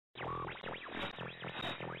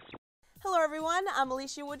Hello everyone, I'm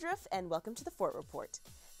Alicia Woodruff and welcome to the Fort Report.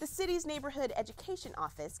 The city's Neighborhood Education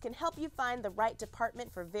Office can help you find the right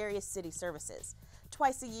department for various city services.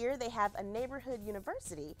 Twice a year they have a Neighborhood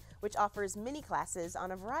University which offers mini classes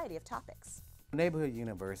on a variety of topics. Neighborhood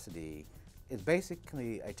University is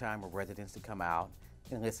basically a time for residents to come out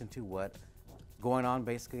and listen to what's going on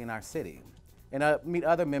basically in our city and meet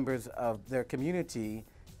other members of their community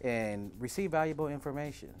and receive valuable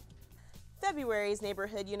information. February's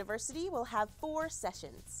Neighborhood University will have 4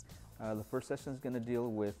 sessions. The first session is going to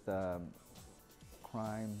deal with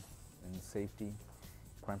crime and safety,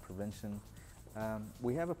 crime prevention.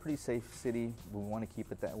 We have a pretty safe city. We want to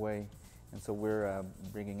keep it that way. And so we're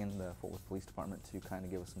bringing in the Fort Worth Police Department to kind of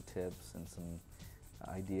give us some tips and some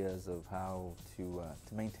ideas of how to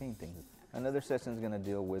maintain things. Another session is going to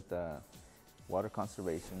deal with water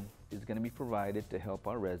conservation. Is going to be provided to help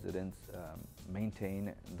our residents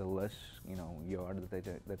maintain the lush, yard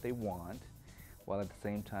that they want, while at the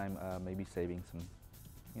same time maybe saving some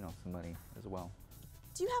money as well.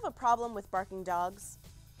 Do you have a problem with barking dogs?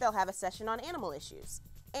 They'll have a session on animal issues.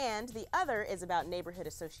 And the other is about neighborhood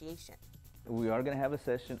association. We are going to have a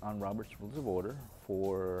session on Robert's Rules of Order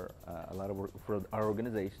for for our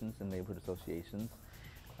organizations and neighborhood associations.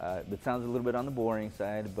 It sounds a little bit on the boring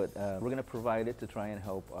side, but we're going to provide it to try and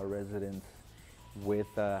help our residents with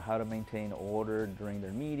how to maintain order during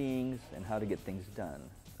their meetings and how to get things done.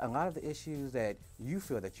 A lot of the issues that you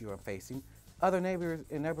feel that you are facing, other neighbors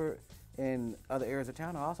in other areas of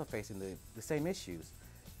town are also facing the same issues.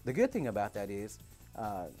 The good thing about that is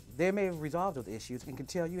they may have resolved those issues and can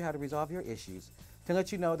tell you how to resolve your issues to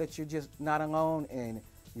let you know that you're just not alone in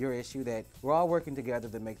your issue, that we're all working together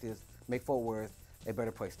to make Fort Worth a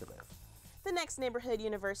better place to live. The next Neighborhood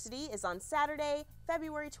University is on Saturday,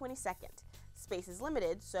 February 22nd. Space is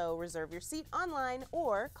limited, so reserve your seat online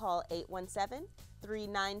or call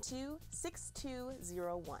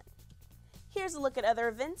 817-392-6201. Here's a look at other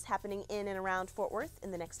events happening in and around Fort Worth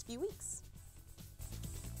in the next few weeks.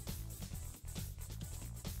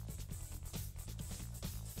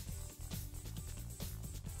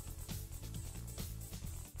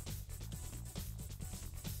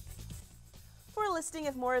 For a listing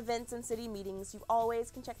of more events and city meetings, you always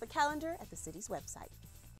can check the calendar at the city's website.